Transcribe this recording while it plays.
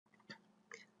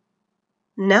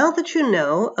Now that you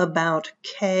know about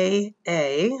Ka,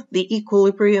 the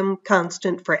equilibrium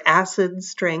constant for acid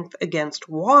strength against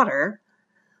water,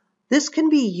 this can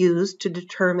be used to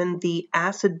determine the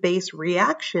acid-base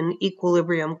reaction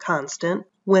equilibrium constant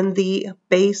when the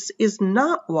base is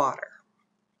not water.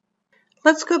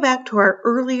 Let's go back to our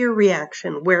earlier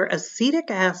reaction where acetic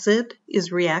acid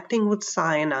is reacting with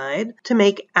cyanide to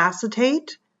make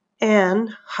acetate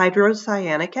and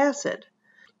hydrocyanic acid.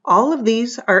 All of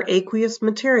these are aqueous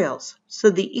materials,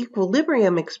 so the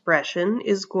equilibrium expression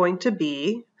is going to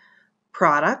be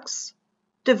products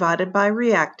divided by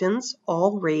reactants,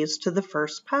 all raised to the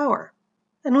first power.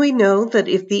 And we know that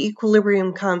if the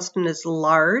equilibrium constant is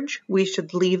large, we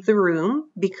should leave the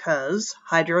room because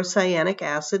hydrocyanic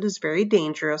acid is very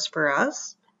dangerous for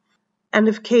us. And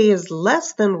if K is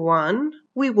less than 1,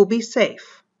 we will be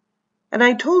safe. And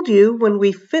I told you when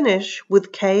we finish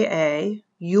with Ka,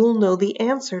 you'll know the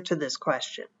answer to this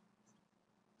question.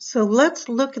 So let's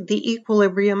look at the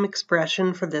equilibrium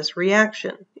expression for this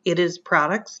reaction. It is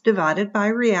products divided by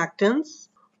reactants,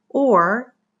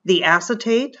 or the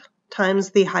acetate times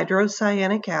the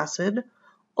hydrocyanic acid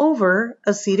over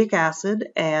acetic acid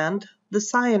and the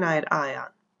cyanide ion.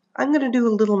 I'm going to do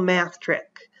a little math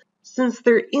trick. Since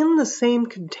they're in the same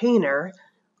container,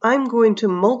 I'm going to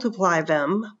multiply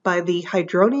them by the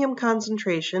hydronium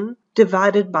concentration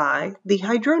divided by the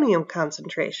hydronium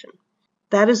concentration.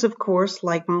 That is, of course,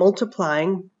 like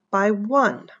multiplying by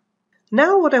 1.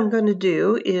 Now what I'm going to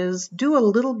do is do a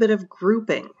little bit of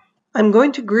grouping. I'm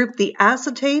going to group the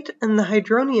acetate and the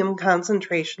hydronium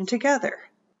concentration together.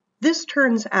 This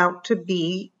turns out to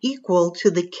be equal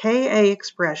to the Ka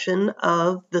expression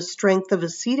of the strength of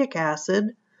acetic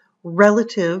acid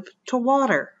relative to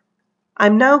water.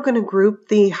 I'm now going to group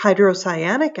the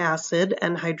hydrocyanic acid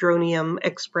and hydronium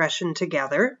expression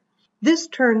together. This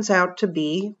turns out to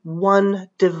be 1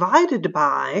 divided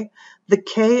by the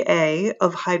Ka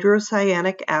of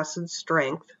hydrocyanic acid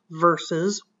strength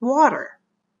versus water.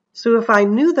 So if I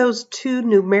knew those two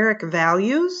numeric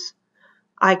values,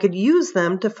 I could use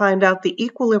them to find out the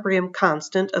equilibrium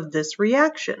constant of this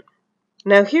reaction.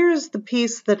 Now here's the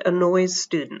piece that annoys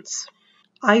students.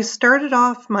 I started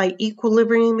off my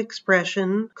equilibrium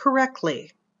expression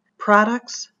correctly.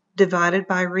 Products divided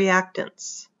by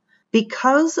reactants.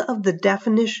 Because of the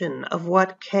definition of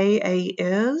what Ka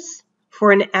is,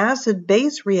 for an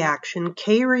acid-base reaction,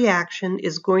 K reaction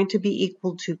is going to be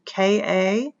equal to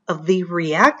Ka of the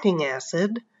reacting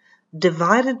acid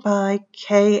divided by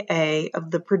Ka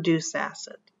of the produced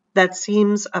acid. That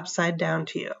seems upside down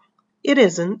to you. It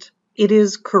isn't. It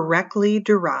is correctly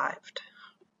derived.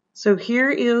 So here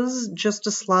is just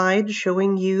a slide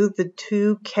showing you the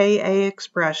two Ka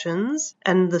expressions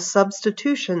and the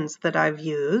substitutions that I've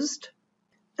used.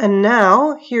 And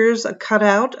now here's a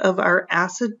cutout of our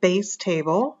acid-base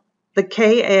table. The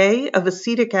Ka of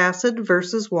acetic acid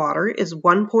versus water is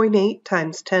 1.8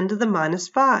 times 10 to the minus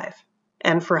 5.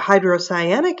 And for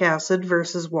hydrocyanic acid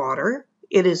versus water,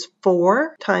 it is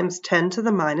 4 times 10 to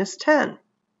the minus 10.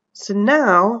 So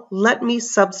now let me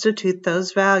substitute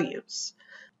those values.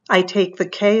 I take the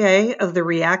Ka of the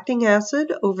reacting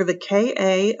acid over the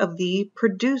Ka of the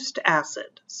produced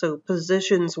acid, so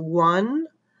positions 1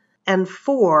 and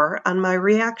 4 on my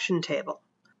reaction table.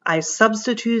 I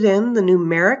substitute in the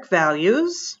numeric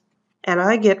values, and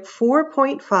I get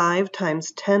 4.5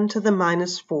 times 10 to the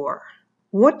minus 4.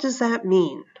 What does that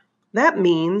mean? That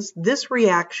means this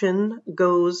reaction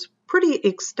goes pretty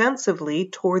extensively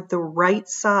toward the right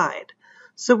side.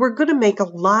 So we're going to make a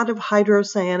lot of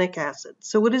hydrocyanic acid,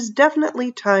 so it is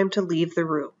definitely time to leave the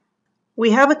room.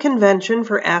 We have a convention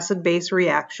for acid-base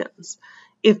reactions.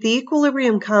 If the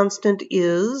equilibrium constant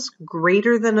is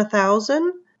greater than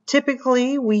 1,000,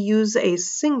 typically we use a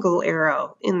single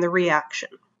arrow in the reaction.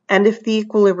 And if the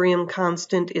equilibrium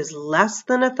constant is less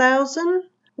than 1,000,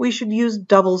 we should use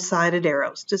double-sided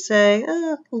arrows to say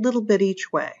a little bit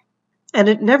each way. And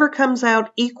it never comes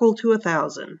out equal to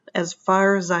 1,000, as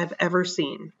far as I've ever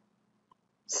seen.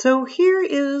 So here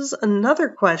is another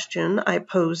question I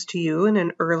posed to you in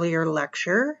an earlier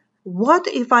lecture. What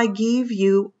if I gave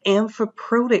you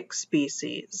amphiprotic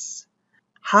species?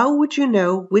 How would you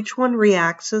know which one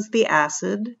reacts as the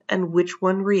acid and which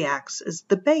one reacts as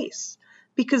the base?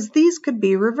 Because these could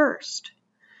be reversed.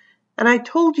 And I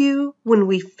told you when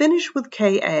we finish with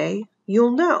Ka,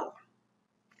 you'll know.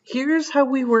 Here's how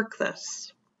we work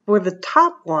this. For the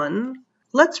top one,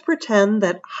 let's pretend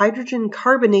that hydrogen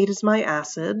carbonate is my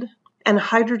acid and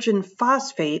hydrogen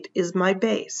phosphate is my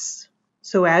base.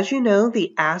 So as you know,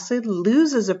 the acid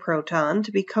loses a proton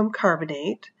to become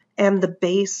carbonate and the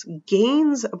base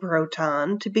gains a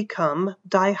proton to become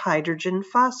dihydrogen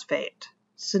phosphate.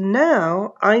 So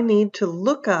now I need to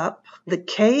look up the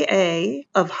Ka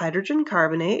of hydrogen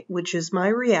carbonate, which is my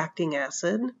reacting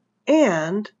acid,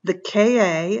 and the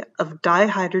Ka of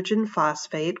dihydrogen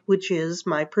phosphate, which is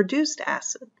my produced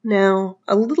acid. Now,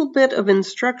 a little bit of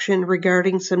instruction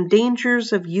regarding some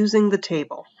dangers of using the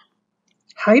table.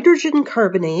 Hydrogen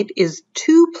carbonate is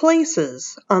 2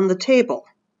 places on the table.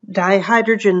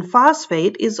 Dihydrogen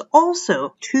phosphate is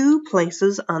also 2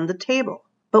 places on the table.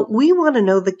 But we want to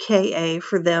know the Ka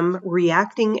for them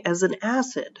reacting as an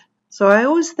acid. So I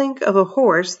always think of a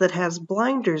horse that has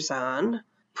blinders on.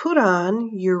 Put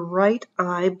on your right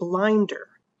eye blinder.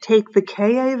 Take the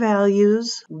Ka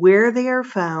values where they are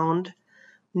found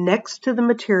next to the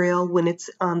material when it's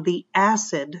on the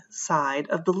acid side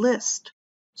of the list.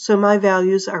 So my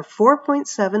values are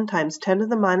 4.7 times 10 to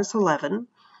the minus 11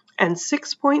 and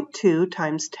 6.2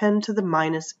 times 10 to the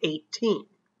minus 18.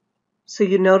 So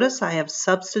you notice I have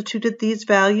substituted these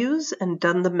values and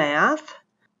done the math.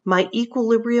 My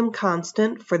equilibrium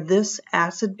constant for this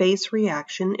acid-base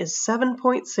reaction is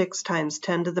 7.6 times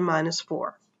 10 to the minus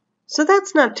 4. So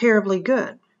that's not terribly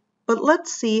good, but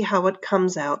let's see how it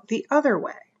comes out the other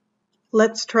way.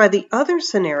 Let's try the other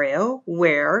scenario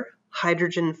where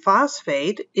hydrogen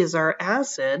phosphate is our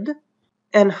acid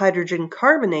and hydrogen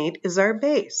carbonate is our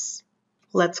base.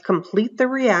 Let's complete the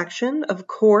reaction. Of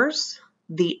course,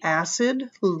 the acid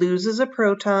loses a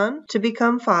proton to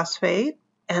become phosphate,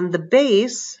 and the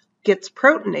base gets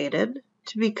protonated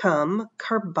to become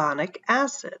carbonic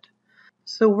acid.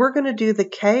 So we're going to do the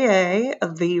Ka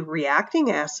of the reacting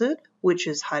acid, which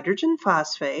is hydrogen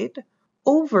phosphate,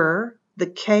 over the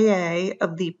Ka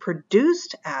of the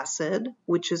produced acid,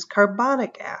 which is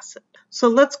carbonic acid. So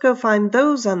let's go find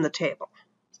those on the table.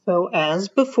 So as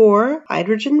before,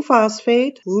 hydrogen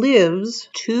phosphate lives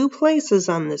 2 places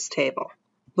on this table.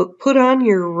 But put on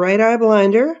your right eye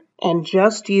blinder and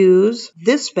just use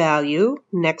this value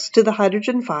next to the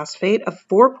hydrogen phosphate of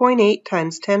 4.8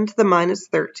 times 10 to the minus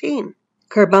 13.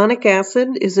 Carbonic acid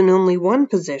is in only one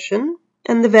position,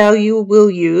 and the value we'll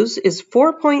use is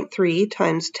 4.3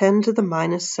 times 10 to the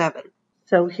minus 7.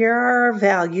 So here are our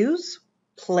values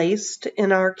placed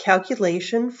in our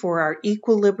calculation for our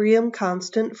equilibrium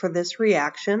constant for this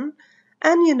reaction,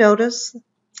 and you notice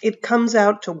it comes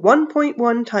out to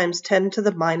 1.1 times 10 to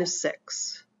the minus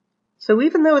 6. So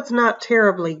even though it's not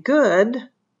terribly good,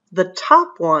 the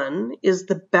top one is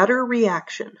the better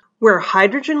reaction, where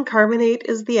hydrogen carbonate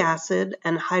is the acid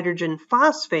and hydrogen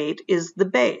phosphate is the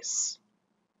base.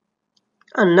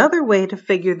 Another way to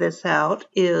figure this out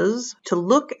is to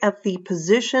look at the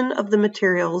position of the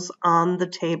materials on the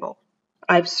table.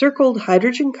 I've circled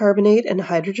hydrogen carbonate and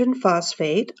hydrogen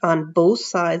phosphate on both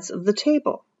sides of the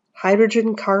table.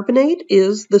 Hydrogen carbonate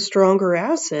is the stronger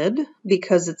acid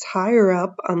because it's higher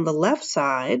up on the left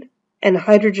side, and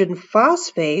hydrogen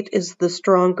phosphate is the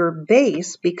stronger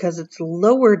base because it's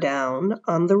lower down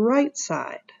on the right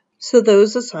side. So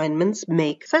those assignments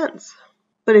make sense.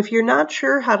 But if you're not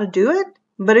sure how to do it,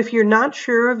 if you're not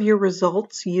sure of your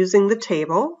results using the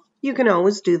table, you can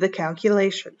always do the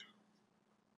calculation.